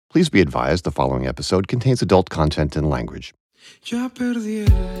Please be advised the following episode contains adult content and language. Ya perdí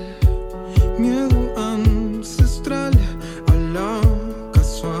el miedo ancestral a la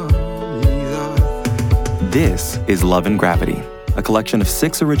casualidad. This is Love and Gravity, a collection of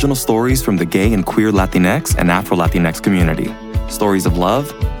 6 original stories from the gay and queer Latinx and Afro-Latinx community. Stories of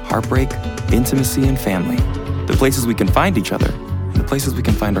love, heartbreak, intimacy, and family. The places we can find each other, and the places we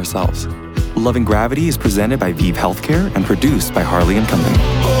can find ourselves. Love and Gravity is presented by Vive Healthcare and produced by Harley and Company.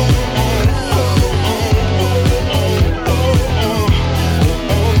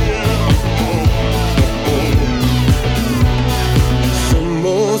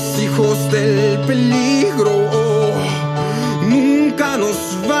 Hijos del peligro, nunca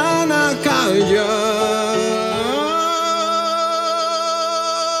nos van a callar.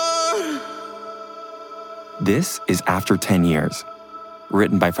 This is After 10 Years,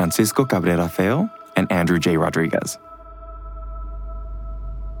 written by Francisco Cabrera Feo and Andrew J. Rodriguez.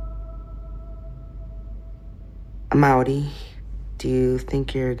 Mauri, do you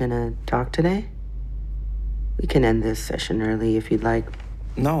think you're gonna talk today? We can end this session early if you'd like.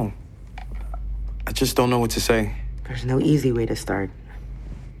 No. I just don't know what to say. There's no easy way to start.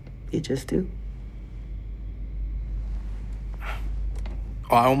 You just do.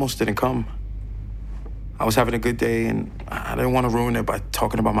 Oh, I almost didn't come. I was having a good day, and I didn't want to ruin it by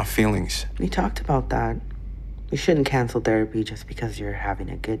talking about my feelings. We talked about that. You shouldn't cancel therapy just because you're having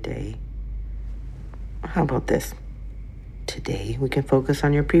a good day. How about this? Today, we can focus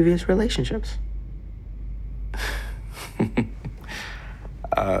on your previous relationships.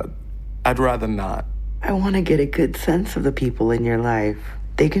 I'd rather not. I want to get a good sense of the people in your life.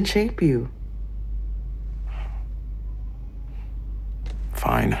 They can shape you.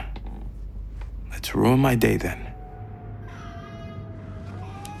 Fine. Let's ruin my day then.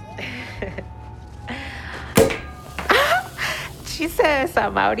 Jesus,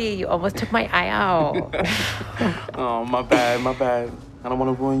 Mauri, you almost took my eye out. Oh, my bad. I don't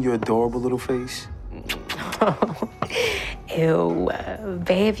want to ruin your adorable little face. Ew,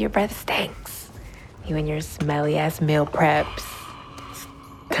 babe, your breath stinks. You and your smelly-ass meal preps.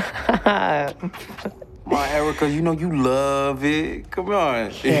 My Erica, you know you love it. Come on.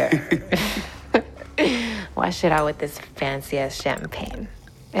 Here. Wash it out with this fancy-ass champagne.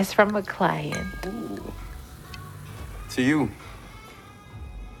 It's from a client. Ooh. To you.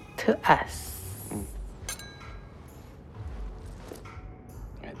 To us.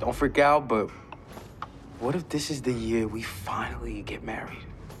 Don't freak out, but what if this is the year we finally get married?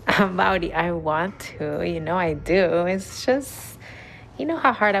 Mauri, I want to. You know I do. It's just, you know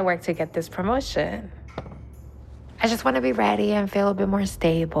how hard I work to get this promotion. I just want to be ready and feel a bit more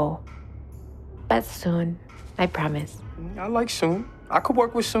stable. But soon, I promise. I like soon. I could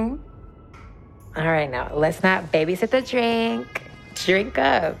work with soon. All right, now, let's not babysit the drink. Drink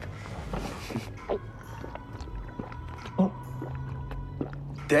up.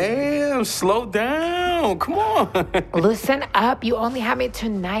 Damn, slow down. Come on. Loosen up. You only have me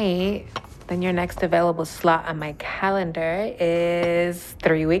tonight. Then your next available slot on my calendar is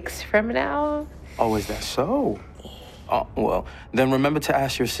 3 weeks from now. Oh, is that so? Oh, well, then remember to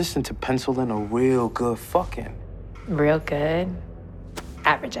ask your assistant to pencil in a real good fucking. Real good.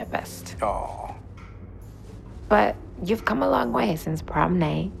 Average at best. Oh. But you've come a long way since prom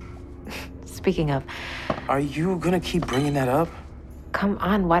night. Speaking of... Are you gonna keep bringing that up? Come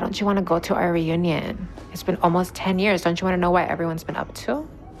on, why don't you want to go to our reunion? It's been almost 10 years. Don't you want to know what everyone's been up to?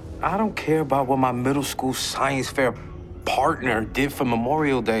 I don't care about what my middle school science fair partner did for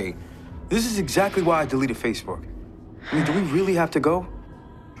Memorial Day. This is exactly why I deleted Facebook. I mean, do we really have to go?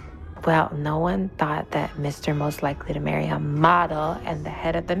 Well, no one thought that Mr. Most Likely to Marry a Model and the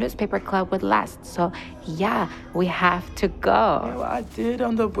head of the newspaper club would last. So, yeah, we have to go. Yeah, well, I did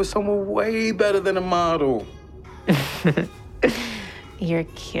end up with someone way better than a model. You're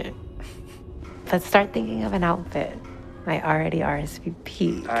cute. Let's start thinking of an outfit. I already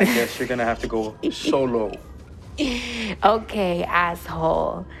RSVP'd. I guess you're gonna have to go solo. Okay,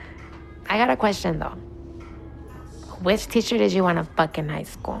 asshole. I got a question, though. Which teacher did you want to fuck in high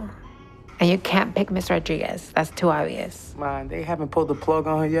school? And you can't pick Miss Rodriguez. That's too obvious. Man, they haven't pulled the plug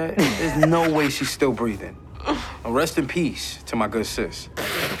on her yet. There's no way she's still breathing. Rest in peace to my good sis.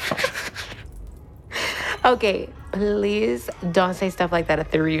 Okay, please don't say stuff like that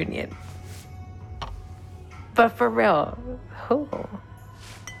at the reunion. But for real, who?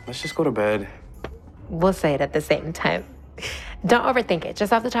 Let's just go to bed. We'll say it at the same time. Don't overthink it,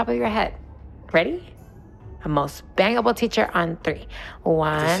 just off the top of your head. Ready? A most bangable teacher on 3.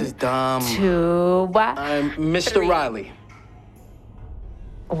 1, This is dumb. 2, what? I'm Mr. 3. Riley.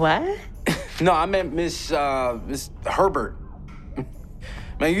 What? No, I meant Miss Herbert.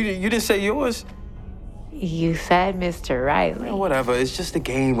 Man, you didn't say yours. You said Mr. Riley. Man, whatever, it's just a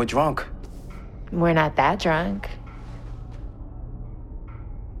game. We're drunk. We're not that drunk.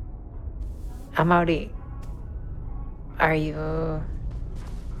 Amaury,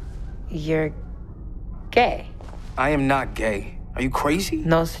 you're gay? I am not gay. Are you crazy?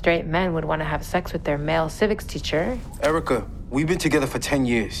 No straight men would want to have sex with their male civics teacher. Erica, we've been together for 10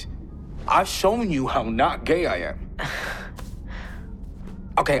 years. I've shown you how not gay I am.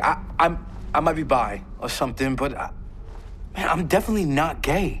 Okay, I might be bi or something, but man, I'm definitely not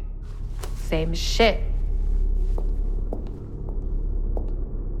gay. Same shit.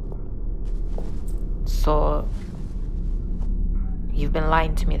 So, you've been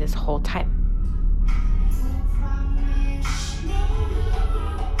lying to me this whole time.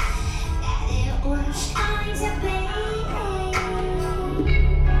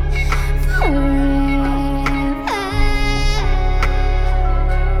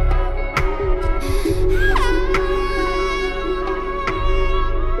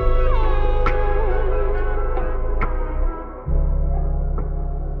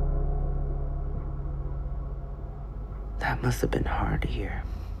 That must have been hard to hear.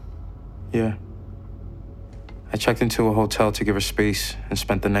 Yeah. I checked into a hotel to give her space and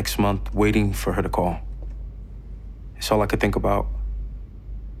spent the next month waiting for her to call. It's all I could think about.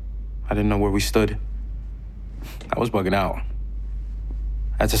 I didn't know where we stood. I was bugging out.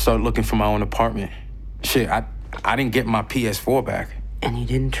 I had to start looking for my own apartment. Shit, I didn't get my PS4 back. And you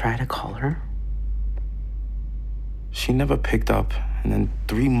didn't try to call her? She never picked up, and then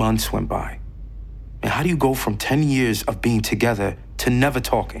 3 months went by. Man, how do you go from 10 years of being together to never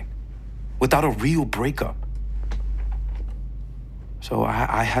talking without a real breakup? So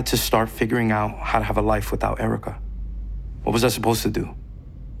I had to start figuring out how to have a life without Erica. What was I supposed to do?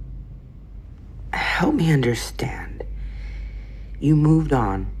 Help me understand. You moved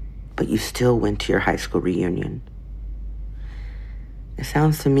on, but you still went to your high school reunion. It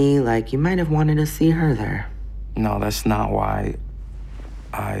sounds to me like you might have wanted to see her there. No, that's not why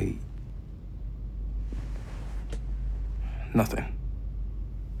Nothing.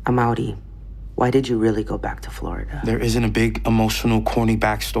 Amaury, why did you really go back to Florida? There isn't a big, emotional, corny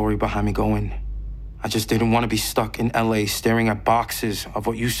backstory behind me going. I just didn't want to be stuck in LA staring at boxes of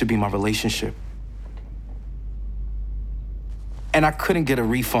what used to be my relationship. And I couldn't get a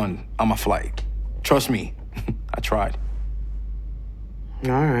refund on my flight. Trust me, I tried.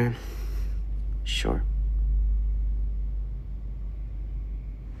 All right. Sure.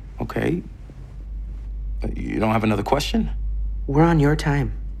 Okay. You don't have another question? We're on your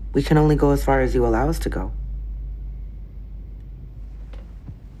time. We can only go as far as you allow us to go.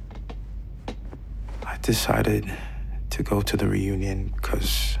 I decided to go to the reunion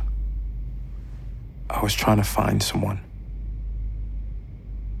because I was trying to find someone.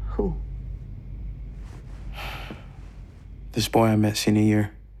 Who? This boy I met senior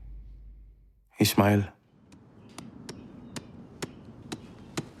year. Ismael.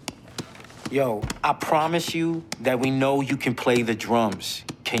 Yo, I promise you that we know you can play the drums.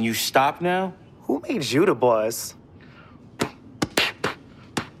 Can you stop now? Who made you the boss?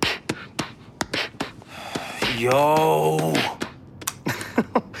 Yo!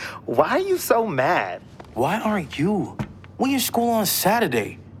 Why are you so mad? Why aren't you? We in school on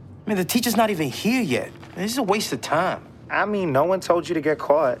Saturday. Man, the teacher's not even here yet. Man, this is a waste of time. I mean, no one told you to get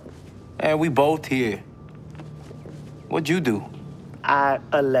caught. And we both here. What'd you do? I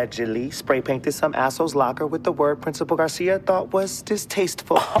allegedly spray painted some asshole's locker with the word Principal Garcia thought was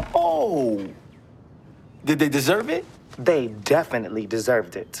distasteful. Oh! Did they deserve it? They definitely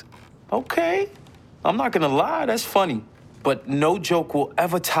deserved it. Okay. I'm not gonna lie, that's funny. But no joke will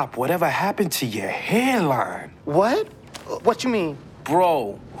ever top whatever happened to your hairline. What? What you mean?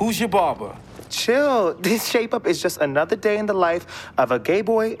 Bro, who's your barber? Chill. This shape up is just another day in the life of a gay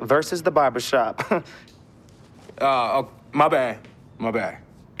boy versus the barbershop. My bad. My bad.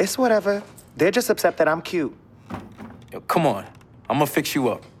 It's whatever. They're just upset that I'm cute. Yo, come on. I'm gonna fix you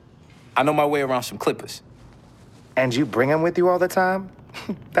up. I know my way around some clippers. And you bring them with you all the time?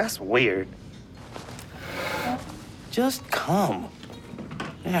 That's weird. Just come.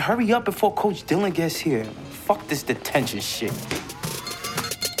 Man, hurry up before Coach Dillon gets here. Fuck this detention shit.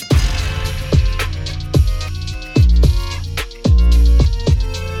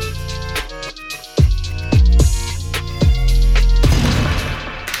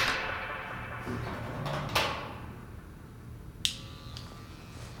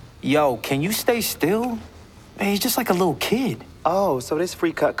 Yo, can you stay still? Man, he's just like a little kid. Oh, so this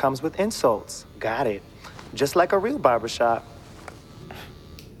free cut comes with insults. Got it. Just like a real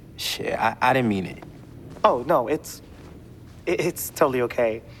It's totally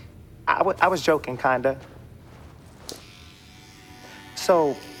okay. I was joking, kinda.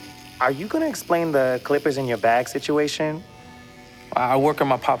 So, are you gonna explain the clippers in your bag situation? I work at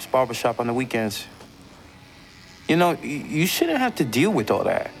my pop's barbershop on the weekends. You know, you shouldn't have to deal with all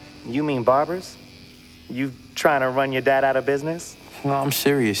that. You mean barbers? You trying to run your dad out of business? No, I'm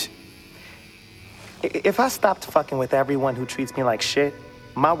serious. If I stopped fucking with everyone who treats me like shit,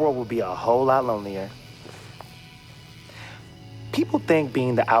 my world would be a whole lot lonelier. People think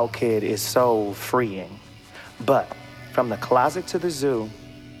being the out kid is so freeing, but from the closet to the zoo,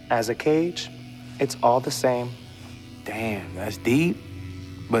 as a cage, it's all the same. Damn, that's deep.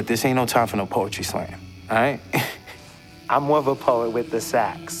 But this ain't no time for no poetry slam, all right? I'm more of a poet with the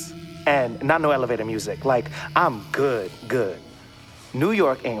sax. And not no elevator music. Like, I'm good. New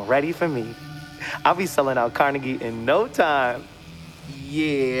York ain't ready for me. I'll be selling out Carnegie in no time.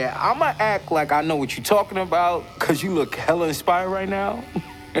 Yeah, I'ma act like I know what you're talking about, cause you look hella inspired right now.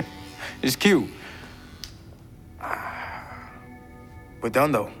 It's cute. We're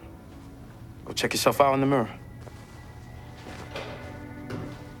done though. Go check yourself out in the mirror.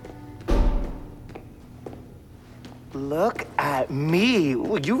 Look at me.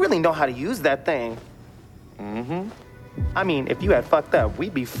 You really know how to use that thing. Mm-hmm. I mean, if you had fucked up,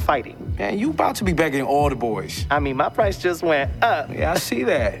 we'd be fighting. Man, you about to be begging all the boys. I mean, my price just went up. Yeah, I see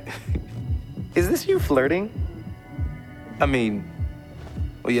that. Is this you flirting? I mean,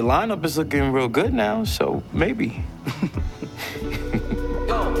 well, your lineup is looking real good now, so maybe.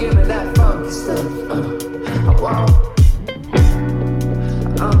 Yo, give me that funky stuff. I want.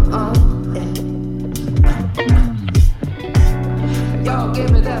 Yo,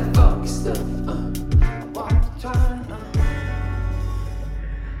 give me that funky stuff.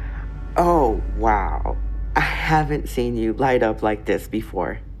 Oh, wow. I haven't seen you light up like this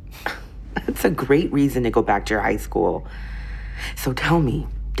before. That's a great reason to go back to your high school. So tell me,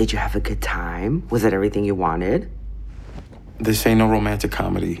 did you have a good time? Was it everything you wanted? This ain't no romantic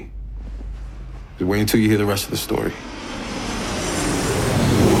comedy. Just wait until you hear the rest of the story.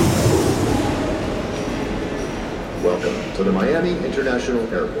 Welcome to the Miami International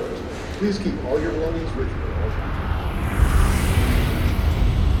Airport. Please keep all your belongings with you.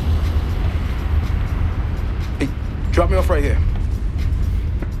 Hey, drop me off right here.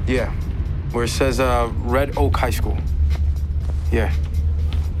 Yeah, where it says Red Oak High School. Yeah.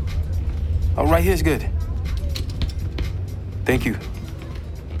 Oh, right here's good. Thank you.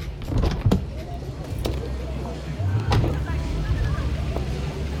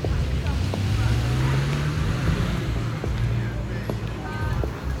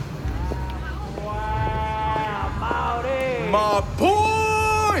 My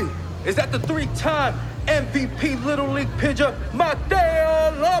boy! Is that the 3-time MVP Little League pitcher,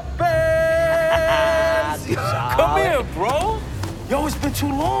 Mateo Lopez? Come here, bro. Yo, it's been too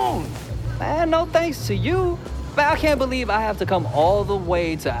long. Man, no thanks to you. Man, I can't believe I have to come all the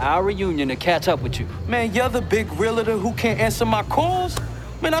way to our reunion to catch up with you. Man, you're the big realtor who can't answer my calls.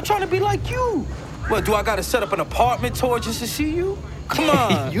 Man, I'm trying to be like you. What, do I gotta set up an apartment tour just to see you? Come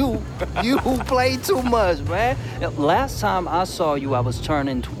on. You play too much, man. Last time I saw you, I was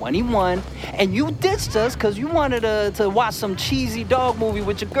turning 21, and you ditched us because you wanted to watch some cheesy dog movie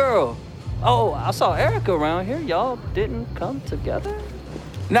with your girl. Oh, I saw Erica around here. Y'all didn't come together?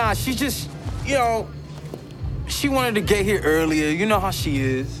 Nah, she just, she wanted to get here earlier. You know how she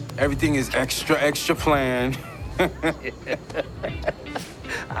is. Everything is extra planned.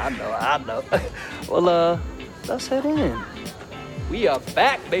 I know. Well, let's head in. We are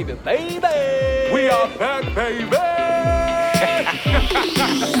back, baby. We are back, baby!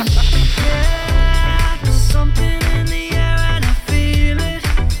 Something in the air and I feel it.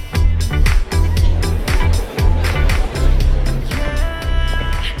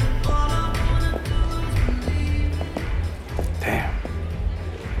 Damn.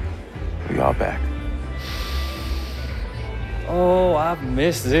 We are back. Oh, I've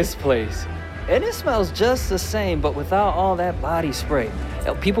missed this place. And it smells just the same, but without all that body spray.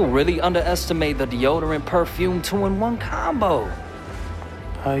 People really underestimate the deodorant perfume 2-in-1 combo.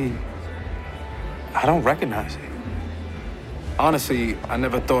 I don't recognize it. Honestly, I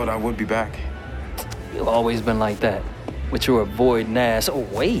never thought I would be back. You've always been like that, with your avoiding ass. Oh,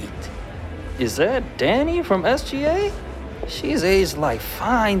 wait. Is that Danny from SGA? She's aged like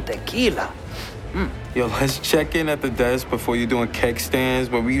fine tequila. Yo, let's check in at the desk before you're doing keg stands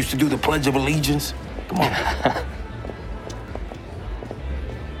where we used to do the Pledge of Allegiance. Come on.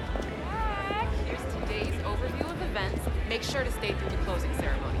 Here's today's overview of events. Make sure to stay through the closing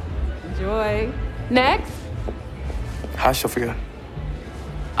ceremony. Enjoy. Next. Hi, Sophia.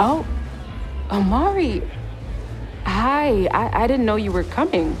 Oh, Omari. Hi, I didn't know you were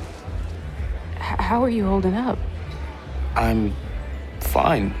coming. How are you holding up? I'm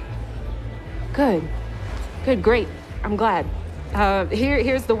fine. Good. Good, great. I'm glad.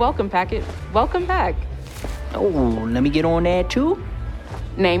 Here's the welcome packet. Welcome back. Oh, let me get on that too.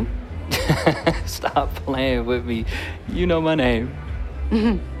 Name? Stop playing with me. You know my name.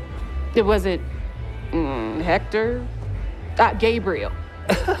 Was it Hector? Gabriel.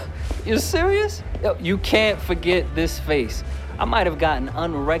 You serious? Yo, you can't forget this face. I might have gotten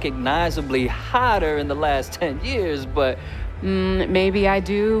unrecognizably hotter in the last 10 years, but... Maybe I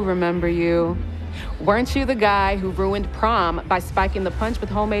do remember you. Weren't you the guy who ruined prom by spiking the punch with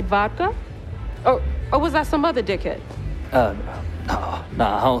homemade vodka? Or was that some other dickhead? No,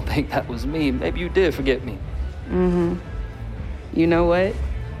 I don't think that was me. Maybe you did forget me. You know what?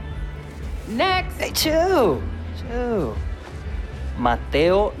 Next! Hey, chill.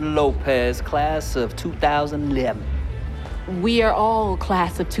 Mateo Lopez, class of 2011. We are all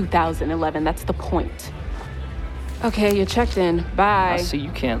class of 2011. That's the point. Okay, you're checked in. Bye. I see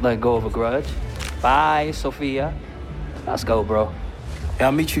you can't let go of a grudge. Bye, Sophia. Let's go, bro. Yeah,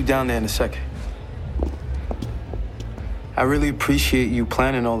 I'll meet you down there in a second. I really appreciate you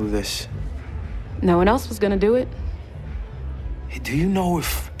planning all of this. No one else was gonna do it. Hey, do you know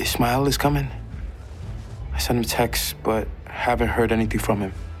if Ismael is coming? I sent him texts, but haven't heard anything from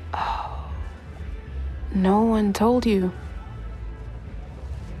him. No one told you.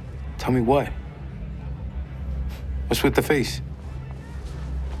 Tell me what? What's with the face?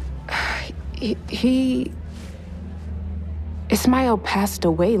 Ismael passed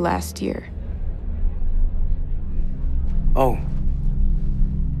away last year. Oh.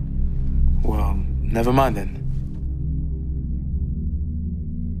 Well, never mind then.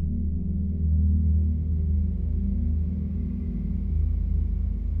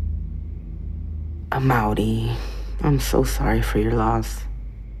 Amaury, I'm so sorry for your loss.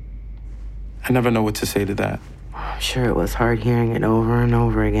 I never know what to say to that. I'm sure it was hard hearing it over and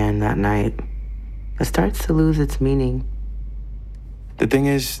over again that night. It starts to lose its meaning. The thing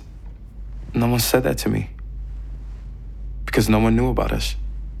is, no one said that to me. Because no one knew about us.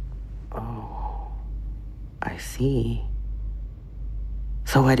 Oh, I see.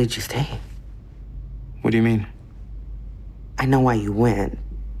 So why did you stay? What do you mean? I know why you went,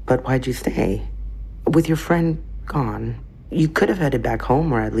 but why'd you stay? With your friend gone, you could have headed back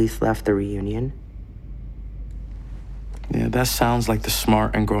home or at least left the reunion. Yeah, that sounds like the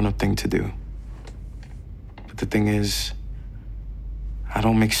smart and grown-up thing to do. But the thing is, I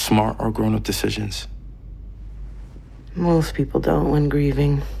don't make smart or grown-up decisions. Most people don't when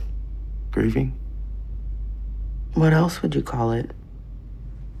grieving. Grieving? What else would you call it?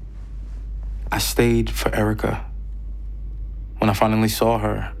 I stayed for Erica. When I finally saw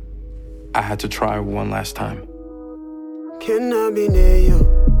her, I had to try one last time. Can I be near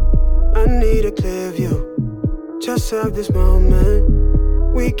you? I need a clear view. Just have this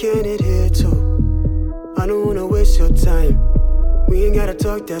moment. We can adhere to. I don't wanna waste your time. We ain't gotta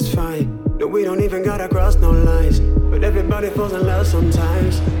talk, that's fine. No, we don't even gotta cross no lines. But everybody falls in love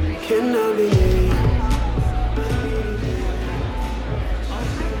sometimes. Can I be near you?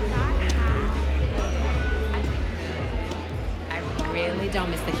 I really don't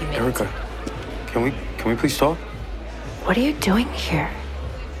miss the humidity. Erica, can we please talk? What are you doing here?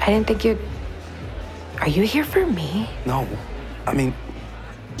 I didn't think you'd... Are you here for me? No. I mean,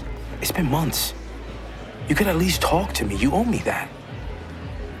 it's been months. You could at least talk to me. You owe me that.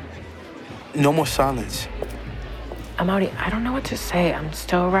 No more silence. Amaury, I don't know what to say. I'm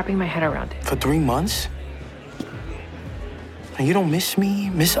still wrapping my head around it. For 3 months? And you don't miss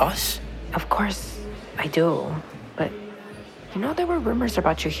me? Miss us? Of course, I do. But, you know, there were rumors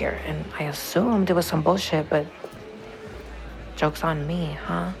about you here, and I assumed it was some bullshit, but... Joke's on me,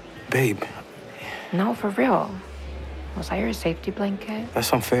 huh? Babe. No, for real. Was I your safety blanket?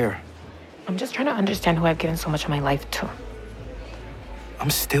 That's unfair. I'm just trying to understand who I've given so much of my life to. I'm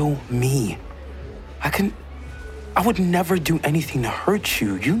still me. I would never do anything to hurt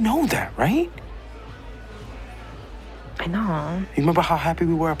you. You know that, right? I know. You remember how happy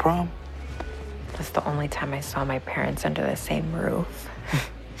we were at prom? That's the only time I saw my parents under the same roof.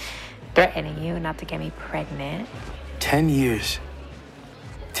 Threatening you not to get me pregnant. 10 years.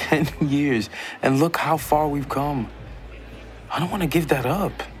 10 years. And look how far we've come. I don't want to give that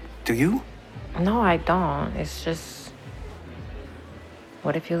up. Do you? No, I don't. It's just...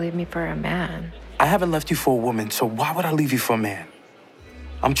 What if you leave me for a man? I haven't left you for a woman, so why would I leave you for a man?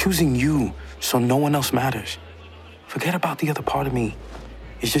 I'm choosing you, so no one else matters. Forget about the other part of me.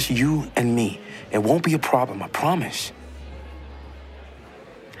 It's just you and me. It won't be a problem, I promise.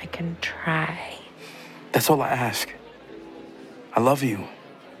 I can try. That's all I ask. I love you.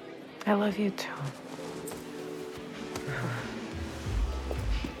 I love you too.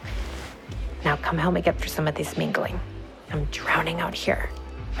 Now come help me get through some of this mingling. I'm drowning out here.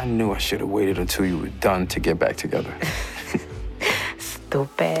 I knew I should have waited until you were done to get back together.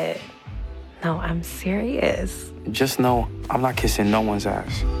 Stupid. No, I'm serious. Just know I'm not kissing no one's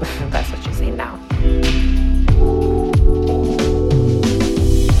ass. That's what you say now.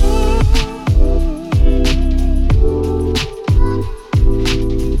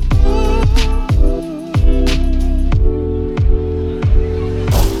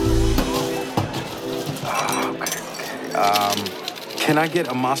 Can I get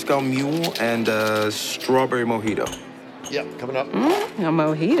a Moscow Mule and a strawberry mojito? Yeah, coming up. A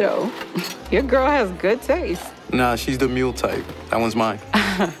mojito? Your girl has good taste. Nah, she's the mule type. That one's mine.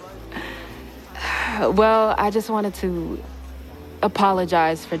 Well, I just wanted to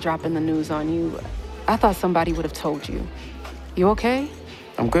apologize for dropping the news on you. I thought somebody would have told you. You okay?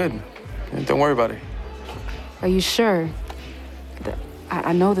 I'm good. Don't worry about it. Are you sure?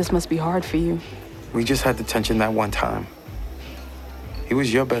 I know this must be hard for you. We just had the tension that one time. He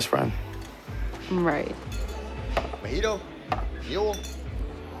was your best friend. Right. Mojito? Mule?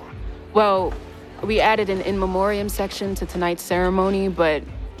 Well, we added an in memoriam section to tonight's ceremony, but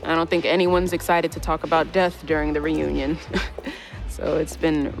I don't think anyone's excited to talk about death during the reunion. So it's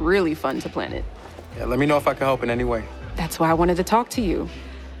been really fun to plan it. Yeah, let me know if I can help in any way. That's why I wanted to talk to you.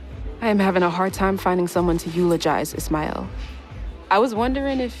 I am having a hard time finding someone to eulogize Ismael. I was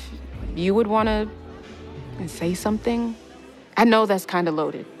wondering if you would want to say something. I know that's kind of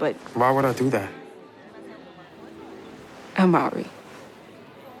loaded, but... Why would I do that? Amari.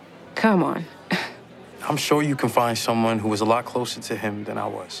 Come on. I'm sure you can find someone who was a lot closer to him than I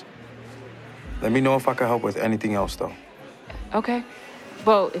was. Let me know if I can help with anything else, though. Okay.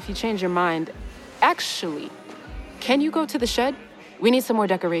 Well, if you change your mind... Actually, can you go to the shed? We need some more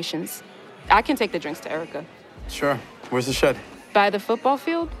decorations. I can take the drinks to Erica. Sure. Where's the shed? By the football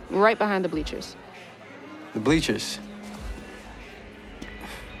field, right behind the bleachers. The bleachers?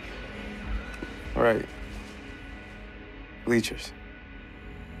 All right. Bleachers.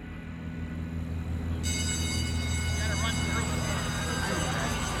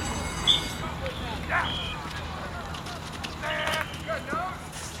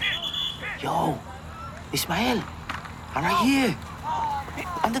 Yo, Ismael, I'm right here.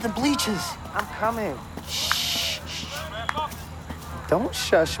 Under the bleachers. I'm coming. Shh. Don't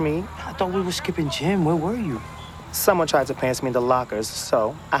shush me. I thought we were skipping gym. Where were you? Someone tried to pants me in the lockers,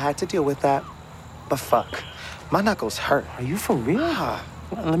 so I had to deal with that. But fuck, my knuckles hurt. Are you for real?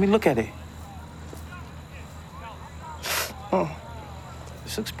 Let me look at it.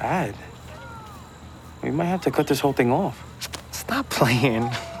 This looks bad. We might have to cut this whole thing off. Stop playing.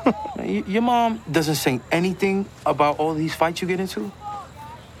 Your mom doesn't say anything about all these fights you get into?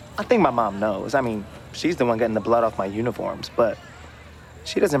 I think my mom knows. I mean, she's the one getting the blood off my uniforms, but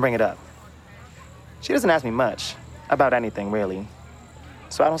she doesn't bring it up. She doesn't ask me much about anything, really.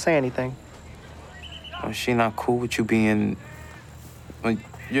 So I don't say anything. Is she not cool with you being,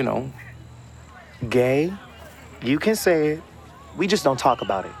 you know? Gay? You can say it. We just don't talk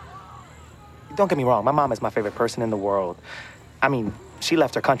about it. Don't get me wrong, my mom is my favorite person in the world. I mean, she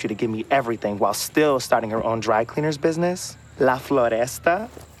left her country to give me everything while still starting her own dry cleaners business. La Floresta,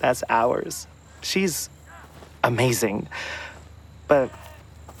 that's ours. She's amazing. But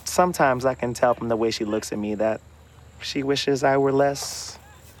sometimes I can tell from the way she looks at me that she wishes I were less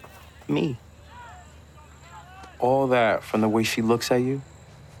me. All that from the way she looks at you?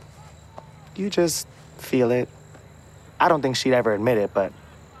 You just feel it. I don't think she'd ever admit it, but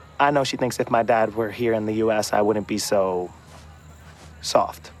I know she thinks if my dad were here in the US, I wouldn't be so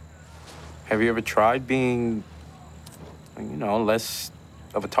soft. Have you ever tried being, less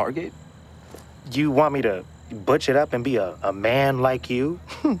of a target? You want me to butch it up and be a man like you?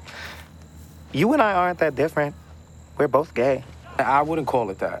 You and I aren't that different. We're both gay. I wouldn't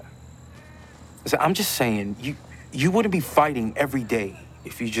call it that. Listen, I'm just saying, you wouldn't be fighting every day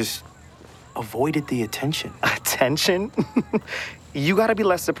if you just avoided the attention. Attention? You gotta be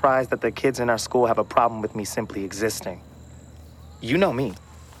less surprised that the kids in our school have a problem with me simply existing. You know me.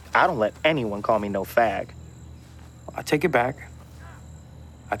 I don't let anyone call me no fag. I take it back.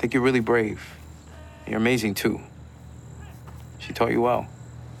 I think you're really brave. You're amazing, too. She taught you well.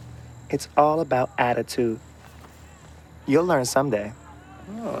 It's all about attitude. You'll learn someday.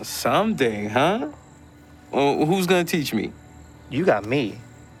 Oh, someday, huh? Well, who's gonna teach me? You got me.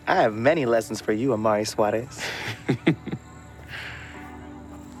 I have many lessons for you, Amari Suarez.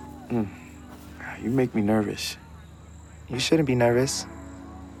 You make me nervous. You shouldn't be nervous.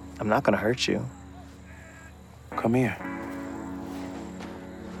 I'm not gonna hurt you. come here.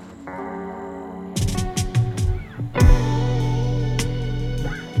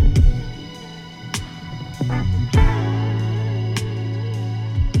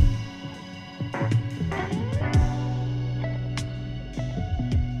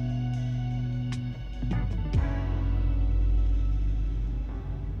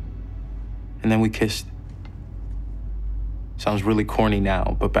 And then we kissed. Sounds really corny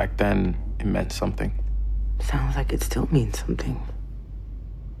now, but back then it meant something. Sounds like it still means something.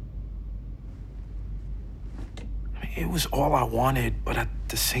 I mean, it was all I wanted, but at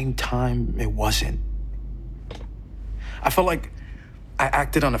the same time, it wasn't. I felt like I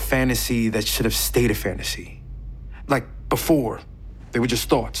acted on a fantasy that should have stayed a fantasy. Like before, they were just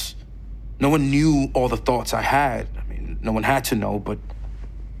thoughts. No one knew all the thoughts I had. I mean, no one had to know, but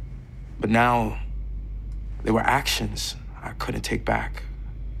now they were actions I couldn't take back.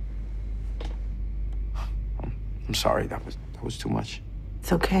 I'm sorry, that was too much.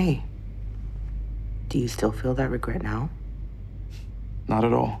 It's okay. Do you still feel that regret now? Not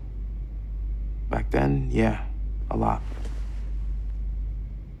at all. Back then, yeah, a lot.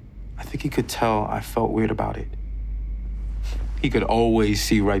 I think he could tell I felt weird about it. He could always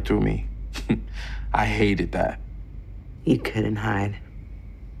see right through me. I hated that. You couldn't hide.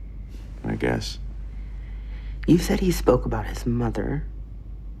 I guess. You said he spoke about his mother.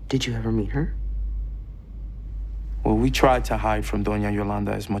 Did you ever meet her? Well, we tried to hide from Doña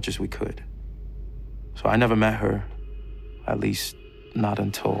Yolanda as much as we could. So I never met her. At least, not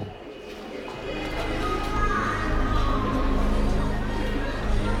until...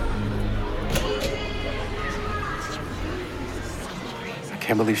 I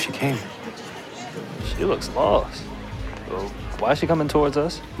can't believe she came. She looks lost. Well, why is she coming towards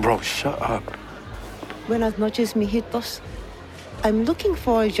us? Bro, shut up. Buenas noches, mijitos. I'm looking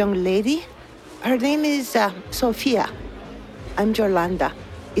for a young lady. Her name is Sofia. I'm Yolanda,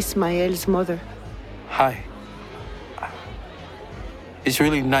 Ismael's mother. Hi. It's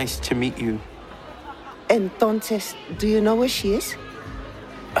really nice to meet you. Entonces, do you know where she is?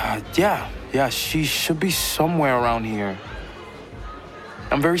 Yeah, she should be somewhere around here.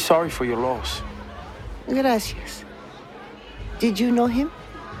 I'm very sorry for your loss. Gracias. Did you know him?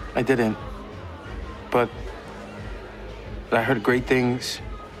 I didn't. But I heard great things.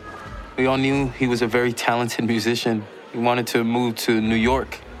 We all knew he was a very talented musician. He wanted to move to New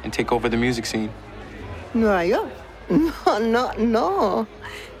York and take over the music scene. Nueva York? No.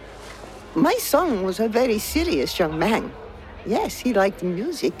 My son was a very serious young man. Yes, he liked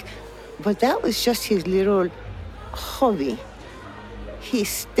music, but that was just his little hobby. He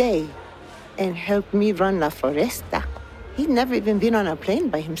stayed and helped me run La Foresta. He'd never even been on a plane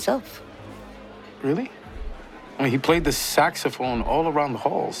by himself. Really? I mean, he played the saxophone all around the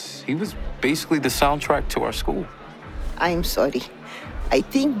halls. He was basically the soundtrack to our school. I'm sorry. I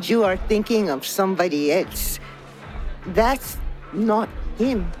think you are thinking of somebody else. That's not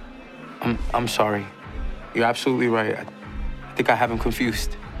him. I'm sorry. You're absolutely right. I think I have him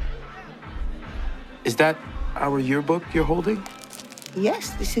confused. Is that our yearbook you're holding? Yes,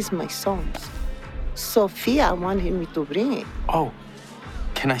 this is my son's. Sophia wanted me to bring it. Oh,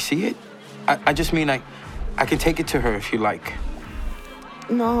 can I see it? I just mean I can take it to her if you like.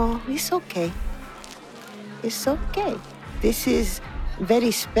 No, it's okay. It's okay. This is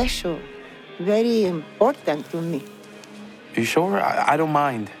very special, very important to me. You sure? I don't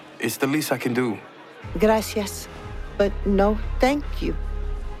mind. It's the least I can do. Gracias, but no, thank you.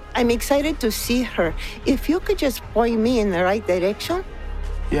 I'm excited to see her. If you could just point me in the right direction.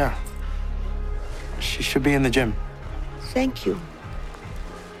 Yeah. She should be in the gym. Thank you,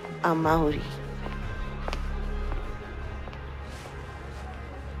 Amaury.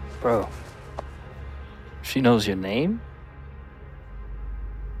 Bro, she knows your name?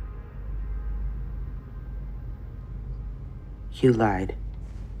 You lied.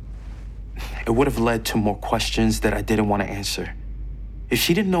 It would have led to more questions that I didn't want to answer. If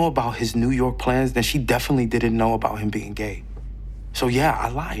she didn't know about his New York plans, then she definitely didn't know about him being gay. So yeah, I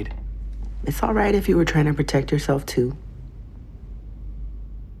lied. It's all right if you were trying to protect yourself too.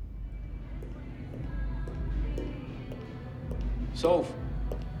 Soph,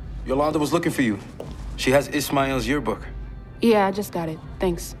 Yolanda was looking for you. She has Ismael's yearbook. Yeah, I just got it.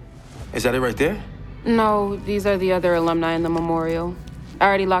 Thanks. Is that it right there? No, these are the other alumni in the memorial. I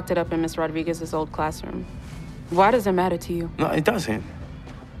already locked it up in Miss Rodriguez's old classroom. Why does it matter to you? No, it doesn't.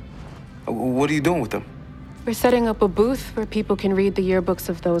 What are you doing with them? We're setting up a booth where people can read the yearbooks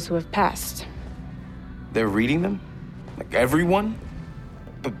of those who have passed. They're reading them? Like everyone?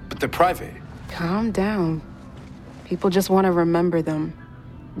 But they're private. Calm down. People just want to remember them.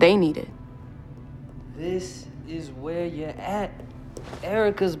 They need it. This is where you're at.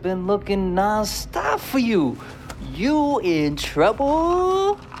 Erica's been looking non-stop for you. You in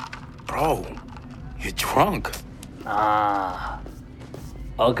trouble? Bro, you're drunk. Ah.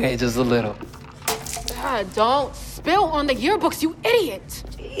 Okay, just a little. God, don't spill on the yearbooks, you idiot!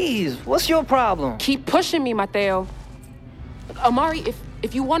 Jeez, what's your problem? Keep pushing me, Mateo. Amari,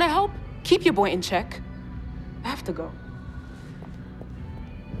 if you want to help, keep your boy in check. I have to go.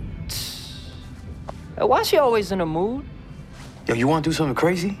 Why she always in a mood? Yo, you want to do something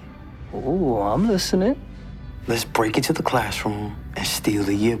crazy? Ooh, I'm listening. Let's break into the classroom and steal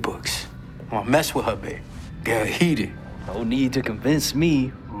the yearbooks. I'm gonna mess with her, babe. Get her heated. No need to convince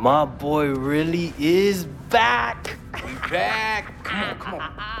me. My boy really is back. We back. Come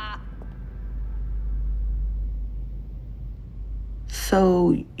on.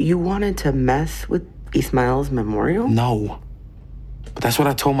 So, you wanted to mess with Ismael's memorial? No. But that's what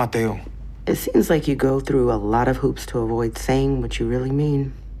I told Mateo. It seems like you go through a lot of hoops to avoid saying what you really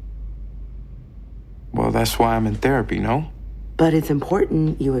mean. Well, that's why I'm in therapy, no? But it's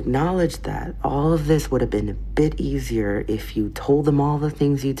important you acknowledge that all of this would have been a bit easier if you told them all the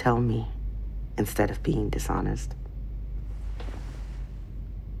things you tell me, instead of being dishonest.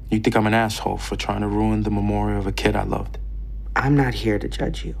 You think I'm an asshole for trying to ruin the memorial of a kid I loved? I'm not here to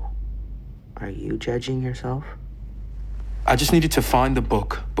judge you. Are you judging yourself? I just needed to find the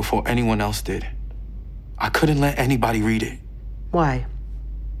book before anyone else did. I couldn't let anybody read it. Why?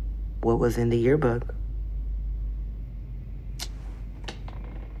 What was in the yearbook?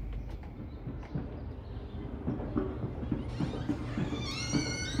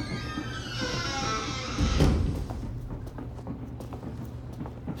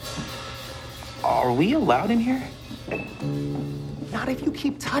 Are we allowed in here? Not if you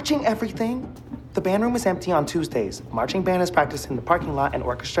keep touching everything. The band room is empty on Tuesdays. Marching band is practicing in the parking lot, and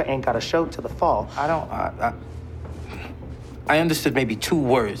orchestra ain't got a show till the fall. I understood maybe 2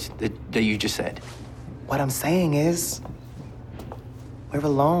 words that you just said. What I'm saying is, we're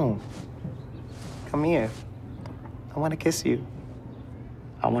alone. Come here. I want to kiss you.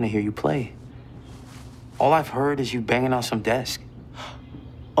 I want to hear you play. All I've heard is you banging on some desk.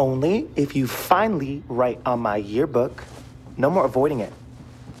 Only if you finally write on my yearbook. No more avoiding it.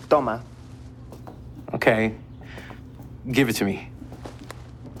 Toma. Okay, give it to me.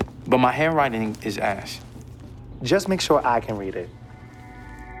 But my handwriting is ass. Just make sure I can read it.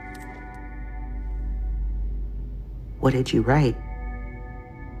 What did you write?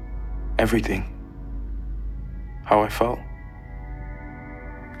 Everything. How I felt.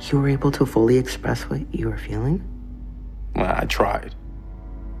 You were able to fully express what you were feeling? Well, I tried.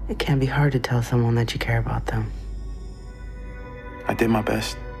 It can be hard to tell someone that you care about them. I did my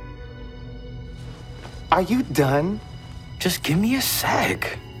best. Are you done? Just give me a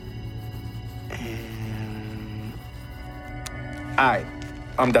sec. All right,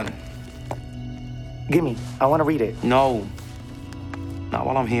 I'm done. Gimme. I want to read it. No. Not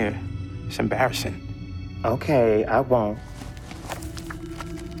while I'm here. It's embarrassing. Okay, I won't.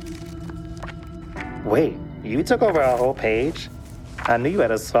 Wait, you took over a whole page? I knew you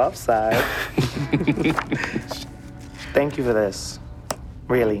had a soft side. Thank you for this.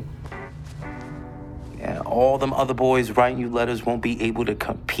 Really. Yeah, all them other boys writing you letters won't be able to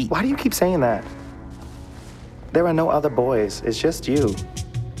compete. Why do you keep saying that? There are no other boys. It's just you.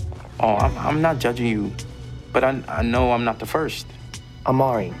 Oh, I'm not judging you, but I know I'm not the first.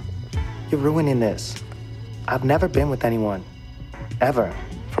 Amari, you're ruining this. I've never been with anyone. Ever.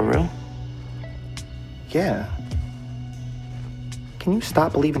 For real? Yeah. Can you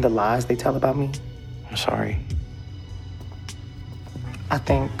stop believing the lies they tell about me? I'm sorry. I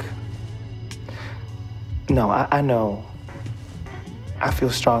think... No, I know. I feel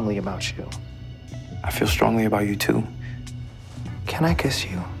strongly about you. I feel strongly about you, too. Can I kiss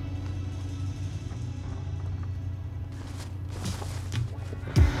you?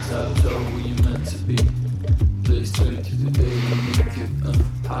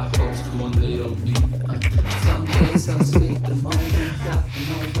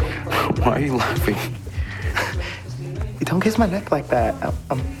 Why are you laughing? You don't kiss my neck like that.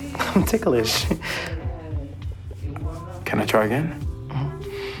 I'm ticklish. Can I try again?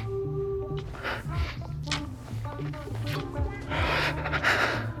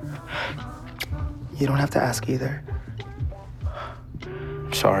 You don't have to ask either.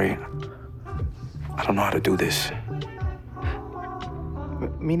 Sorry. I don't know how to do this.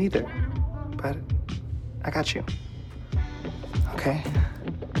 Me neither. But I got you. Okay?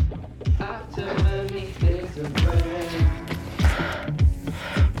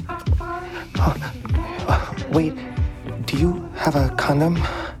 Wait, do you have a condom?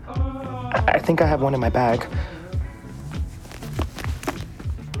 I think I have one in my bag.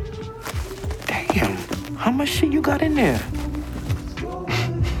 How much shit you got in there?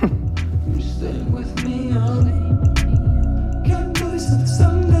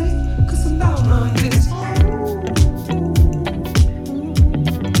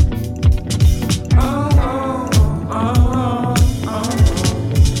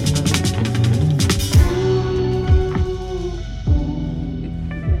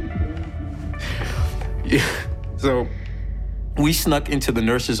 So we snuck into the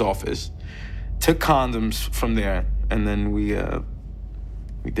nurse's office, took condoms from there, and then we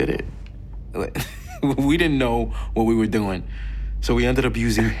did it. We didn't know what we were doing, so we ended up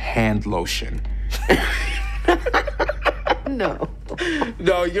using hand lotion. No.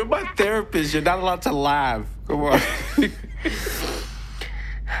 No, you're my therapist. You're not allowed to laugh. Come on.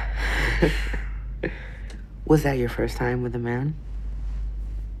 Was that your first time with a man?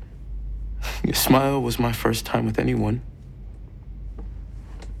 Your smile was my first time with anyone.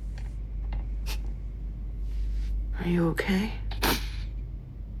 Are you okay?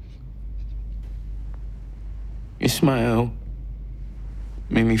 Your smile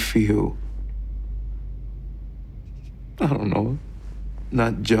made me feel, I don't know,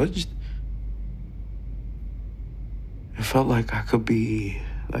 not judged. It felt like I could be,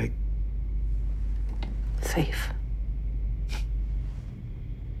 like... safe.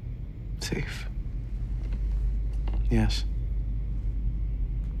 Safe. Yes.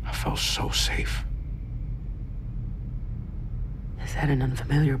 I felt so safe. Is that an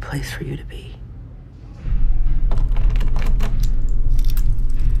unfamiliar place for you to be?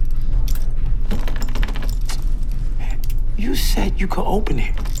 You said you could open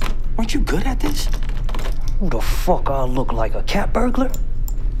it. Weren't you good at this? Who the fuck I look like, a cat burglar?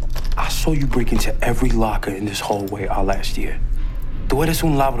 I saw you break into every locker in this hallway our last year. Tú eres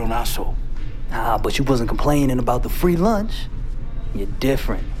un ladronazo. Ah, but you wasn't complaining about the free lunch. You're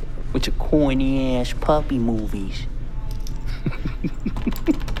different with your corny-ass puppy movies.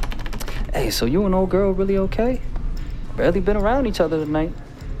 Hey, so you and old girl really okay? Barely been around each other tonight.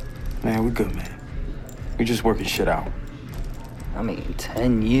 Man, we're good, man. We're just working shit out. I mean,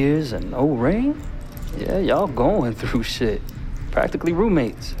 10 years and no ring? Yeah, y'all going through shit. Practically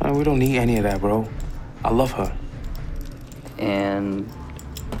roommates. We don't need any of that, bro. I love her. And...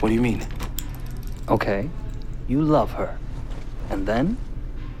 What do you mean? Okay, you love her. And then?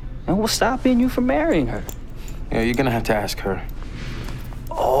 And what's stopping you from marrying her? Yeah, you're gonna have to ask her.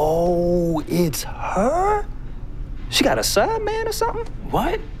 Oh, it's her? She got a side man or something?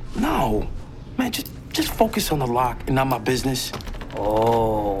 What? No. Man, just focus on the lock and not my business.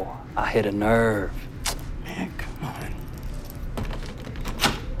 Oh, I hit a nerve. Man, come on.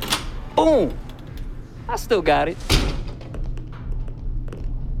 Boom! I still got it.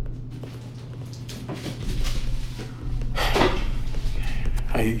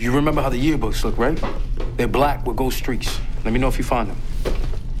 Hey, you remember how the yearbooks look, right? They're black with gold streaks. Let me know if you find them.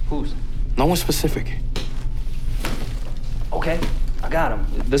 Whose? No one specific. Okay, I got them.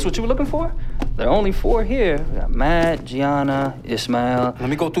 This what you were looking for? There are only 4 here. We got Matt, Gianna, Ismael. Let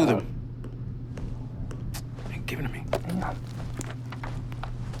me go through them. Hey, give it to me. Damn.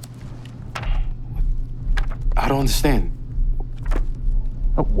 I don't understand.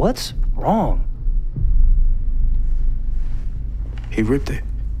 What's wrong? He ripped it.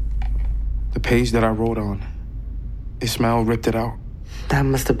 The page that I wrote on. Ismael ripped it out. That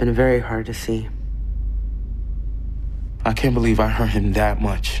must have been very hard to see. I can't believe I hurt him that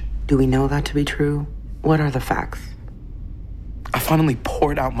much. Do we know that to be true? What are the facts? I finally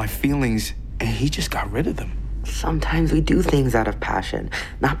poured out my feelings, and he just got rid of them. Sometimes we do things out of passion,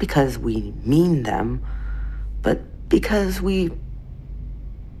 not because we mean them, but because we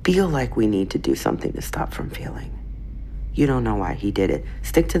feel like we need to do something to stop from feeling. You don't know why he did it.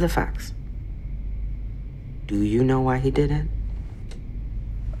 Stick to the facts. Do you know why he did it?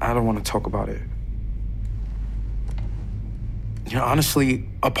 I don't want to talk about it. You know, honestly,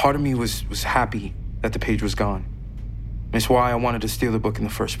 a part of me was happy that the page was gone. It's why I wanted to steal the book in the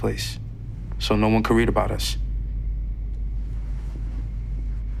first place, so no one could read about us.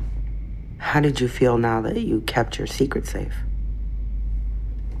 How did you feel now that you kept your secret safe?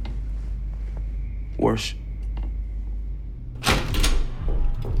 Worse.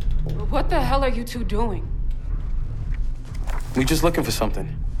 What the hell are you two doing? We just looking for something.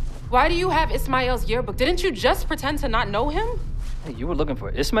 Why do you have Ismael's yearbook? Didn't you just pretend to not know him? Hey, you were looking for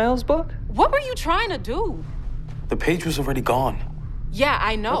Ismael's book? What were you trying to do? The page was already gone. Yeah,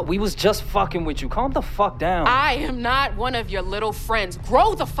 I know. We was just fucking with you. Calm the fuck down. I am not one of your little friends.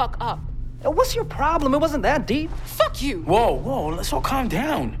 Grow the fuck up. What's your problem? It wasn't that deep. Fuck you. Whoa, let's all calm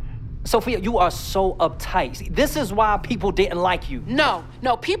down. Sophia, you are so uptight. See, this is why people didn't like you. No,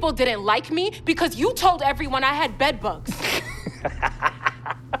 people didn't like me because you told everyone I had bed bugs.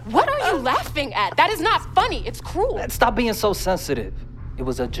 What are you laughing at? That is not funny. It's cruel. Stop being so sensitive. It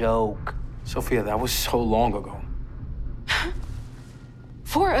was a joke. Sophia, that was so long ago.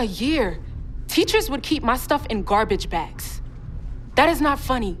 For a year, teachers would keep my stuff in garbage bags. That is not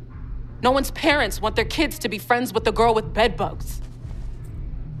funny. No one's parents want their kids to be friends with the girl with bed bugs.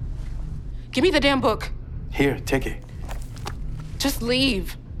 Give me the damn book. Here, take it. Just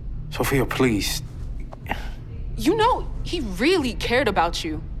leave. Sophia, please. You know, he really cared about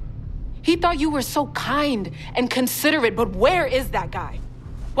you. He thought you were so kind and considerate, but where is that guy?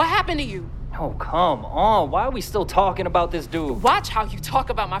 What happened to you? Oh, come on. Why are we still talking about this dude? Watch how you talk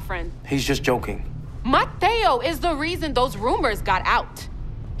about my friend. He's just joking. Mateo is the reason those rumors got out.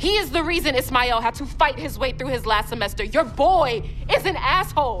 He is the reason Ismael had to fight his way through his last semester. Your boy is an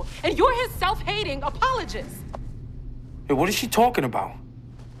asshole, and you're his self-hating apologist. Hey, what is she talking about?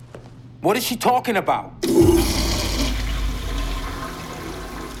 What is she talking about?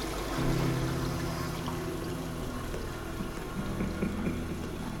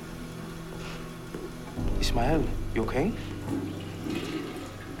 Ismael, you okay?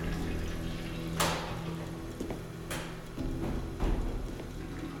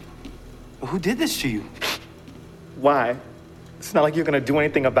 Who did this to you? Why? It's not like you're gonna do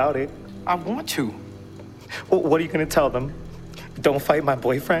anything about it. I want to. Well, what are you gonna tell them? Don't fight my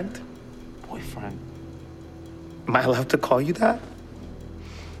boyfriend? Boyfriend? Am I allowed to call you that?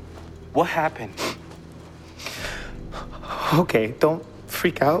 What happened? Okay, don't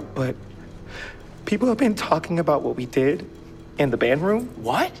freak out, but people have been talking about what we did in the band room.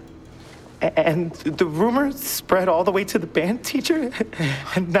 What? And the rumors spread all the way to the band teacher,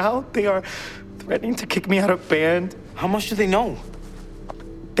 and now they are threatening to kick me out of band. How much do they know?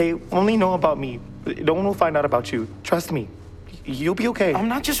 They only know about me. No one will find out about you. Trust me. You'll be okay. I'm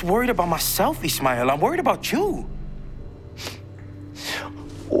not just worried about myself, Ismael. I'm worried about you.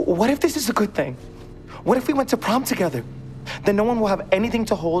 What if this is a good thing? What if we went to prom together? Then no one will have anything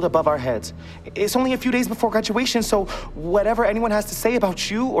to hold above our heads. It's only a few days before graduation, so whatever anyone has to say about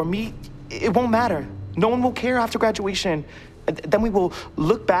you or me, it won't matter. No one will care after graduation. Then we will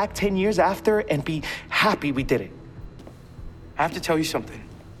look back 10 years after and be happy we did it. I have to tell you something.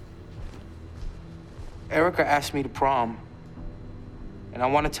 Erica asked me to prom, and I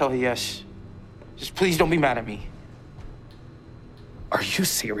want to tell her yes. Just please don't be mad at me. Are you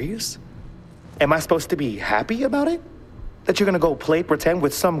serious? Am I supposed to be happy about it? That you're gonna go play pretend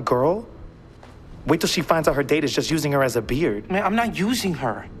with some girl? Wait till she finds out her date is just using her as a beard. Man, I'm not using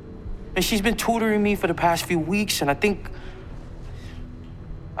her. And she's been tutoring me for the past few weeks, and I think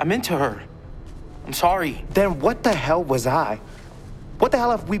I'm into her. I'm sorry. Then what the hell was I? What the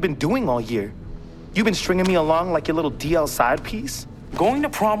hell have we been doing all year? You've been stringing me along like your little DL side piece? Going to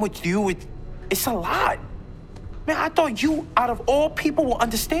prom with you, it's a lot. Man, I thought you, out of all people, will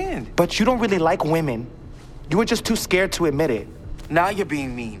understand. But you don't really like women. You were just too scared to admit it. Now you're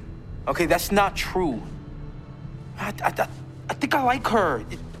being mean. Okay, that's not true. I think I like her.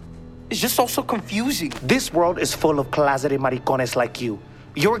 It's just also confusing. This world is full of closeted maricones like you.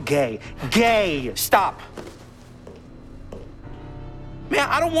 You're gay. Gay! Stop. Man,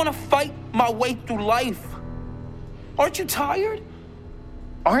 I don't want to fight my way through life. Aren't you tired?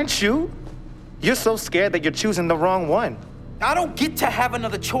 Aren't you? You're so scared that you're choosing the wrong one. I don't get to have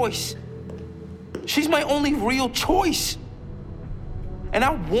another choice. She's my only real choice. And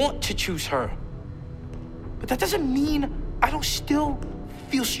I want to choose her. But that doesn't mean I don't still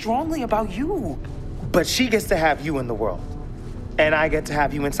feel strongly about you. But she gets to have you in the world. And I get to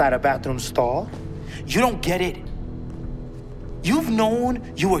have you inside a bathroom stall? You don't get it. You've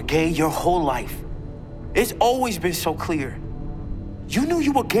known you were gay your whole life. It's always been so clear. You knew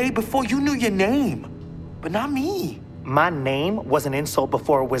you were gay before you knew your name, but not me. My name was an insult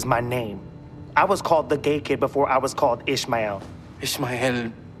before it was my name. I was called the gay kid before I was called Ishmael.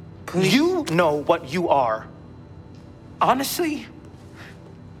 Ishmael, please. You know what you are. Honestly,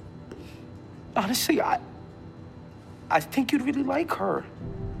 I think you'd really like her.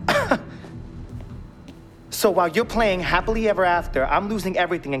 So while you're playing happily ever after, I'm losing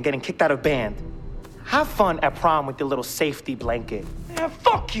everything and getting kicked out of band. Have fun at prom with your little safety blanket. Yeah,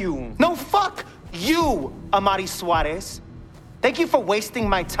 fuck you. No, fuck you, Amari Suarez. Thank you for wasting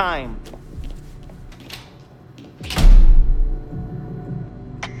my time.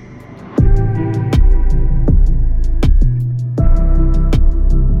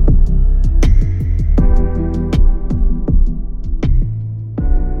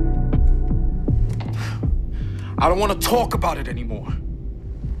 I don't want to talk about it anymore.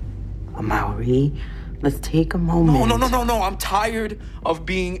 Amaury, let's take a moment. No. I'm tired of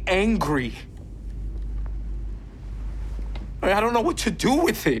being angry. I don't know what to do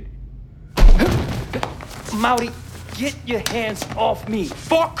with it. Mauri, get your hands off me.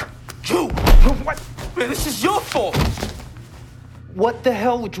 Fuck you! What? Man, this is your fault. What the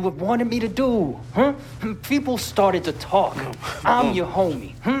hell would you have wanted me to do? Huh? People started to talk. I'm your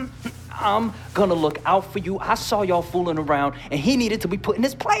homie. I'm gonna look out for you. I saw y'all fooling around, and he needed to be put in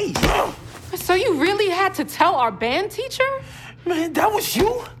his place. So you really had to tell our band teacher? Man, that was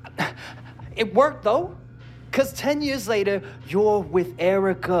you? It worked, though. 'Cause 10 years later, you're with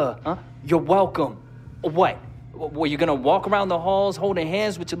Erica. Huh? You're welcome. What? Were you gonna walk around the halls holding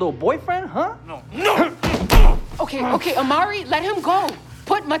hands with your little boyfriend, huh? No. Okay, Amaury, let him go.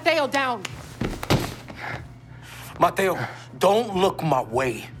 Put Mateo down. Mateo, don't look my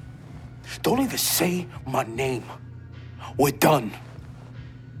way. Don't even say my name. We're done.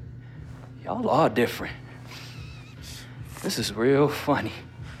 Y'all are different. This is real funny.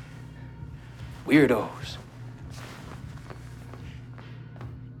 Weirdos.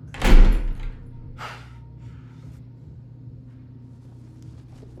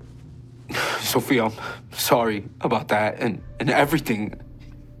 Sophia, I'm sorry about that and everything.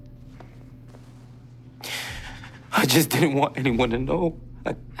 I just didn't want anyone to know.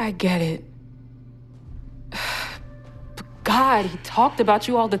 I get it. But God, he talked about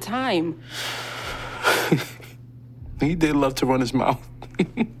you all the time. He did love to run his mouth.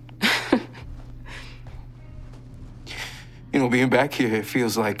 You know, being back here, it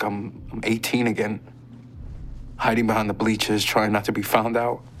feels like I'm 18 again. Hiding behind the bleachers, trying not to be found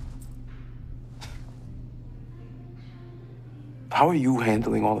out. How are you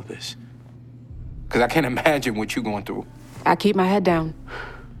handling all of this? Because I can't imagine what you're going through. I keep my head down.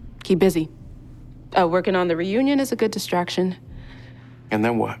 Keep busy. Working on the reunion is a good distraction. And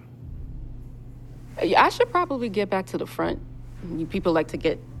then what? I should probably get back to the front. You people like to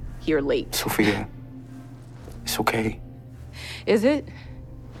get here late. Sophia, it's okay. Is it?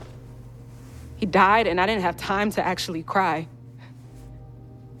 He died and I didn't have time to actually cry.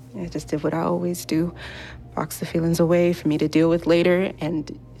 I just did what I always do. Box the feelings away for me to deal with later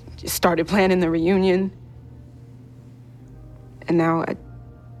and just started planning the reunion. And now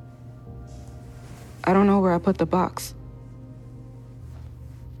I don't know where I put the box.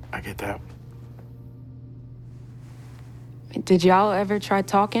 I get that. Did y'all ever try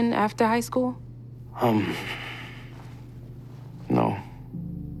talking after high school? No,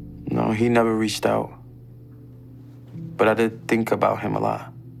 he never reached out. But I did think about him a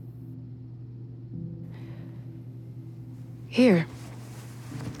lot. Here.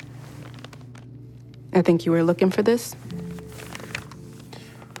 I think you were looking for this.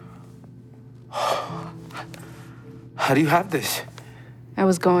 How do you have this? I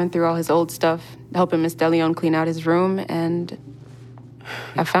was going through all his old stuff, helping Miss DeLeon clean out his room, and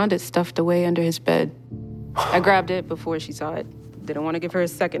I found it stuffed away under his bed. I grabbed it before she saw it. Didn't want to give her a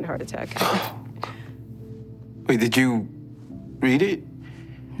second heart attack. Wait, did you read it?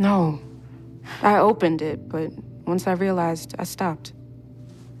 No. I opened it, but once I realized, I stopped.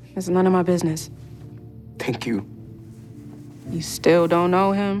 It's none of my business. Thank you. You still don't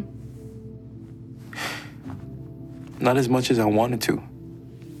know him? Not as much as I wanted to.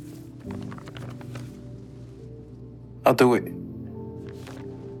 I'll do it.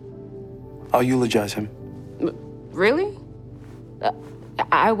 I'll eulogize him. Really?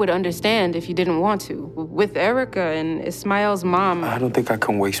 I would understand if you didn't want to. With Erica and Ismael's mom... I don't think I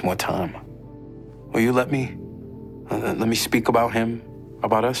can waste more time. Will you let me? Let me speak about him,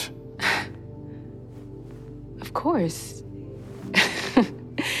 about us? Of course.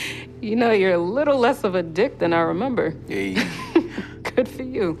 You know, you're a little less of a dick than I remember. Hey. Good for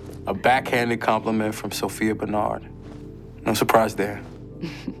you. A backhanded compliment from Sophia Bernard. No surprise there.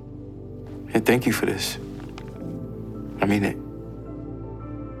 Hey, thank you for this. I mean it.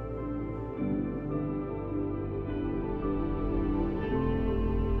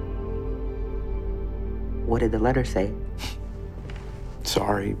 What did the letter say?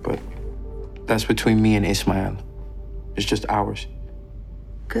 Sorry, but that's between me and Ismael. It's just ours.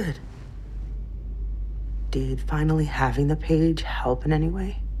 Good. Did finally having the page help in any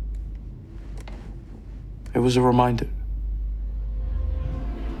way? It was a reminder.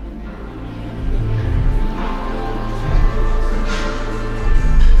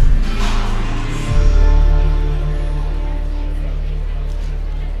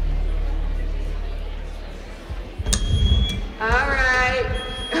 All right.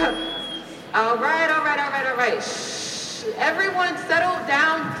 Shh. Everyone settle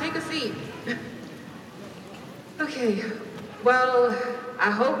down, take a seat. Okay, well,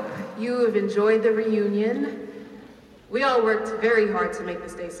 I hope you have enjoyed the reunion. We all worked very hard to make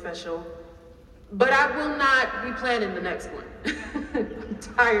this day special. But I will not be planning the next one. I'm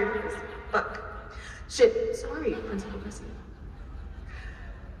tired as fuck. Shit, sorry, Principal Bessie.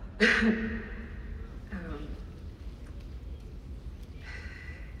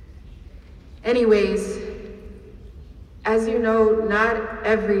 Anyways, as you know, not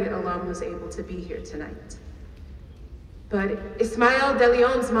every alum was able to be here tonight. But Ismael De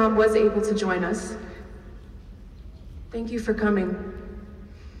Leon's mom was able to join us. Thank you for coming.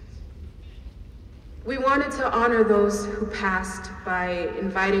 We wanted to honor those who passed by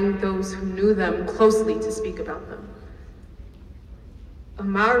inviting those who knew them closely to speak about them.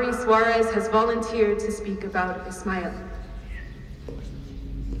 Amaury Suarez has volunteered to speak about Ismael.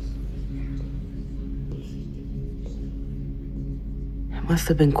 It must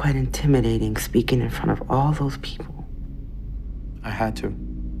have been quite intimidating speaking in front of all those people. I had to.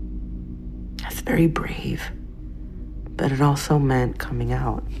 That's very brave. But it also meant coming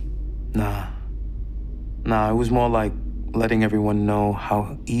out. Nah, it was more like letting everyone know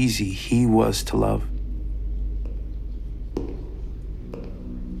how easy he was to love.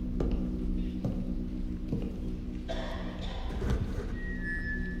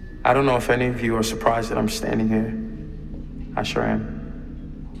 I don't know if any of you are surprised that I'm standing here. I sure am.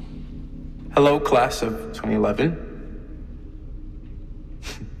 Hello, class of 2011.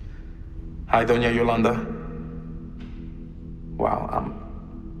 Hi, Doña Yolanda. Wow,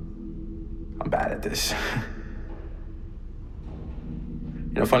 I'm bad at this.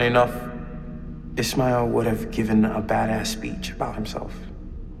 You know, funny enough, Ismael would have given a badass speech about himself.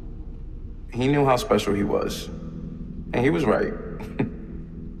 He knew how special he was, and he was right.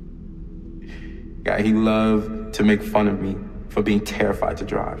 Yeah, he loved to make fun of me for being terrified to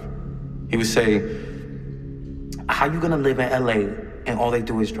drive. He would say, "How you gonna live in LA and all they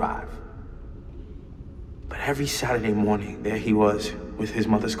do is drive?" But every Saturday morning, there he was with his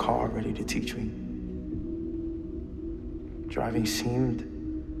mother's car ready to teach me. Driving seemed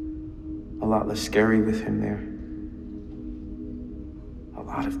a lot less scary with him there. A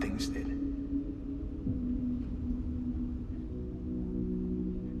lot of things did.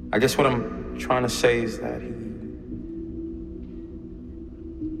 I guess what I'm trying to say is that he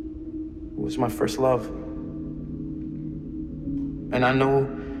was my first love. And I know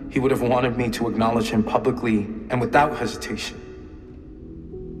he would have wanted me to acknowledge him publicly and without hesitation.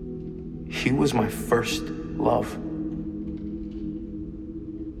 He was my first love.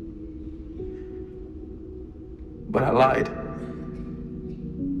 But I lied.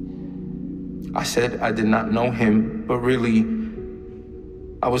 I said I did not know him, but really,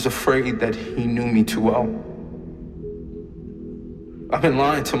 I was afraid that he knew me too well. I've been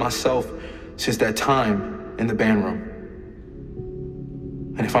lying to myself since that time in the band room.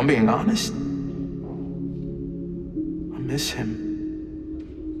 And if I'm being honest, I miss him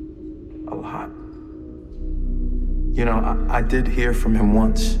a lot. You know, I did hear from him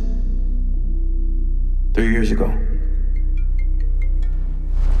once, 3 years ago.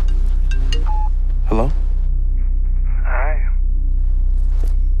 Hello? Hi.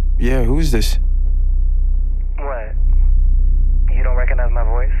 Yeah, who is this? What? You don't recognize my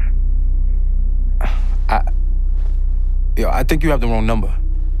voice? I think you have the wrong number.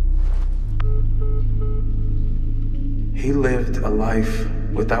 He lived a life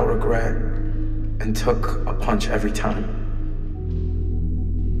without regret and took a punch every time.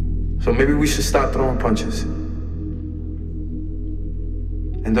 So maybe we should stop throwing punches.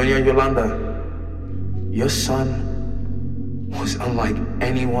 And Doña Yolanda, your son was unlike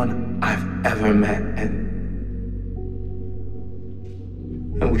anyone I've ever met, and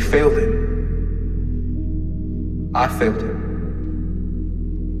we failed him. I failed him.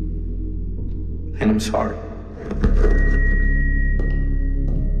 And I'm sorry.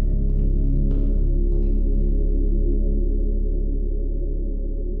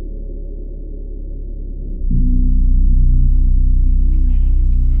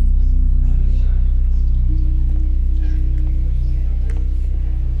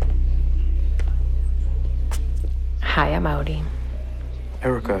 Hi, I'm Audi.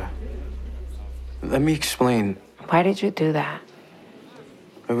 Erica, let me explain. Why did you do that?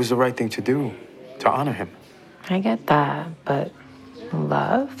 It was the right thing to do, to honor him. I get that, but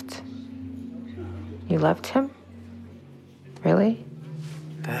loved? You loved him? Really?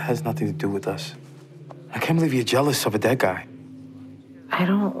 That has nothing to do with us. I can't believe you're jealous of a dead guy. I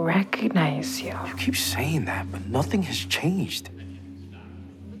don't recognize you. You keep saying that, but nothing has changed.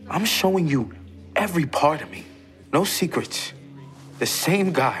 I'm showing you every part of me. No secrets. The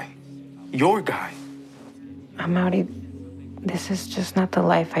same guy. Your guy. Amaury, This is just not the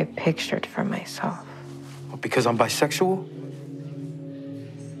life I pictured for myself. Because I'm bisexual?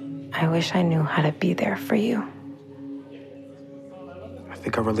 I wish I knew how to be there for you. I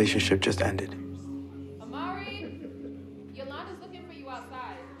think our relationship just ended. Amari, Yolanda's looking for you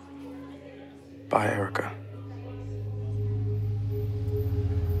outside. Bye, Erica.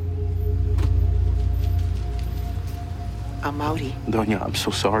 Amaury. Doña, I'm so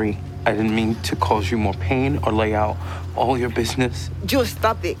sorry. I didn't mean to cause you more pain or lay out all your business. Just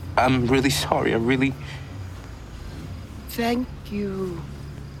stop it. I'm really sorry. Thank you.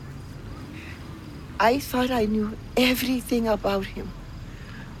 I thought I knew everything about him.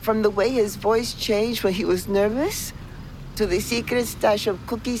 From the way his voice changed when he was nervous, to the secret stash of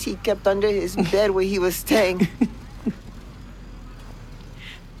cookies he kept under his bed where he was staying.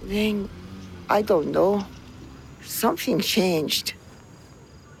 Then, I don't know, something changed.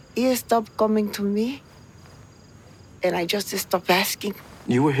 He stopped coming to me, and I just stopped asking.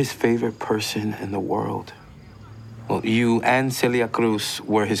 You were his favorite person in the world. Well, you and Celia Cruz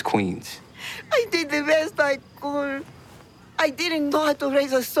were his queens. I did the best I could. I didn't know how to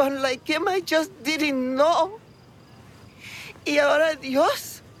raise a son like him. I just didn't know. Y ahora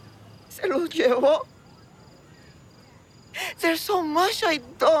Dios se lo llevó. There's so much I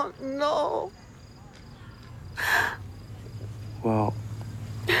don't know. Well,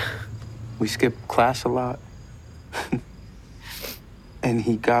 we skipped class a lot. And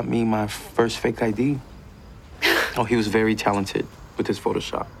he got me my first fake ID. Oh, he was very talented with his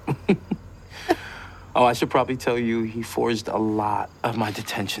Photoshop. Oh, I should probably tell you, he forged a lot of my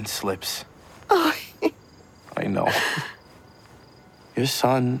detention slips. Oh. I know. Your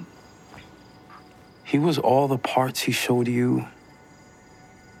son, he was all the parts he showed you,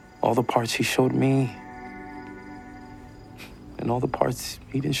 all the parts he showed me, and all the parts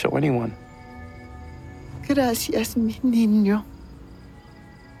he didn't show anyone. Gracias, mi niño.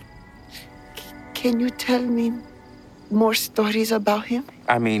 Can you tell me more stories about him?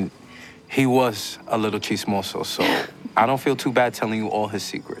 I mean, he was a little chismoso, so I don't feel too bad telling you all his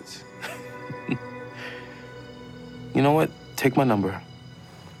secrets. You know what? Take my number.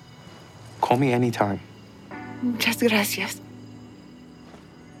 Call me anytime. Muchas gracias.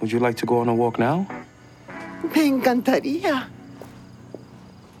 Would you like to go on a walk now? Me encantaría.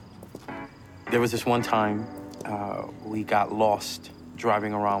 There was this one time we got lost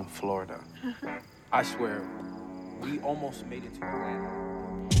driving around Florida. I swear, we almost made it to Atlanta.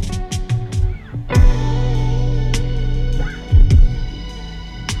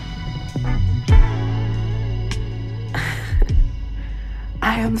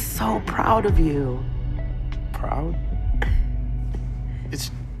 I am so proud of you. Proud?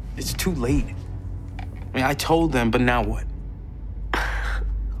 It's too late. I mean, I told them, but now what?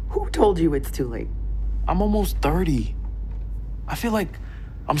 Who told you it's too late? I'm almost 30. I feel like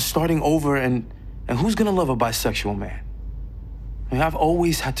I'm starting over, and who's gonna love a bisexual man? I mean, I've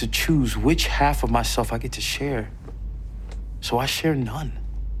always had to choose which half of myself I get to share. So I share none.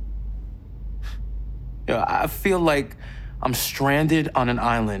 You know, I feel like I'm stranded on an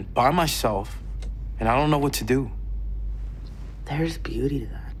island by myself, and I don't know what to do. There's beauty to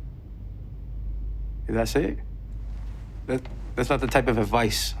that. That's it? That's not the type of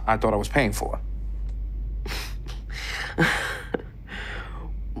advice I thought I was paying for.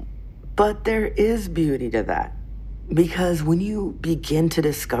 But there is beauty to that. Because when you begin to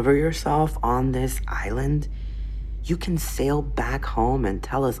discover yourself on this island, you can sail back home and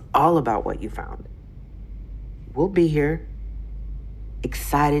tell us all about what you found. We'll be here,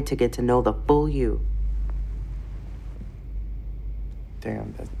 excited to get to know the full you.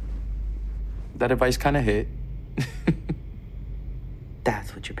 Damn, that advice kind of hit.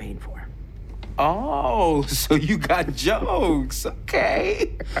 That's what you're paying for. Oh, so you got jokes.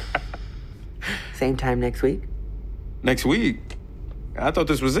 Okay. Same time next week? Next week? I thought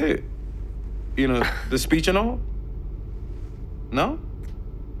this was it. You know, the speech and all? No?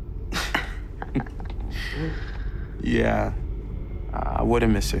 Yeah, I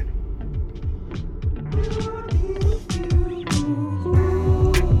wouldn't miss it.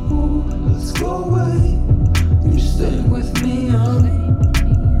 Let's go away. You stay with me, honey.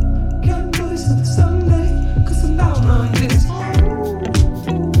 Can't do this until Sunday, 'cause I'm down on this.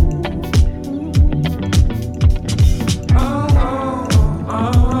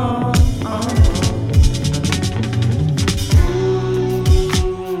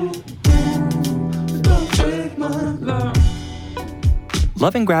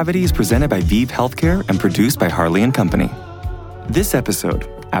 Loving Gravity is presented by Vive Healthcare and produced by Harley & Company. This episode,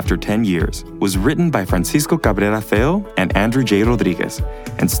 After 10 Years, was written by Francisco Cabrera Feo and Andrew J. Rodriguez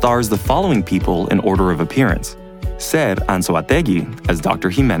and stars the following people in order of appearance: Ser Anzoátegui as Dr.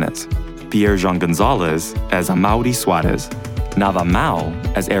 Jimenez, Pierre Jean Gonzalez as Amaury Suarez, Nava Mao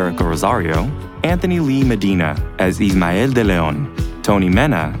as Erica Rosario, Anthony Lee Medina as Ismael de Leon, Tony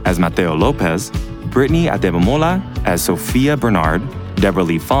Mena as Mateo Lopez, Brittany Adebamola as Sofia Bernard, Deborah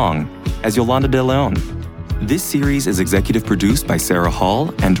Lee Fong as Yolanda de Leon. This series is executive produced by Sarah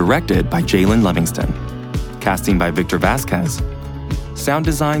Hall and directed by Jalen Livingston. Casting by Victor Vasquez. Sound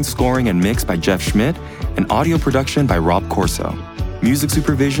design, scoring, and mix by Jeff Schmidt, and audio production by Rob Corso. Music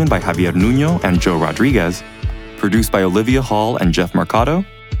supervision by Javier Nuno and Joe Rodriguez. Produced by Olivia Hall and Jeff Mercado.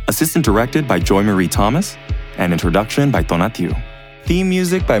 Assistant directed by Joy Marie Thomas. And introduction by Tonatiuh. Theme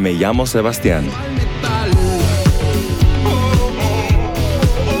music by Me Llamo Sebastián.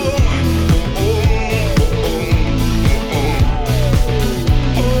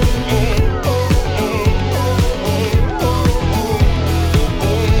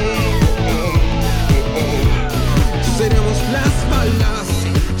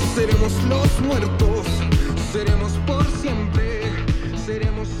 Seremos los muertos, seremos por siempre,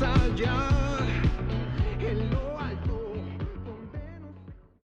 seremos allá.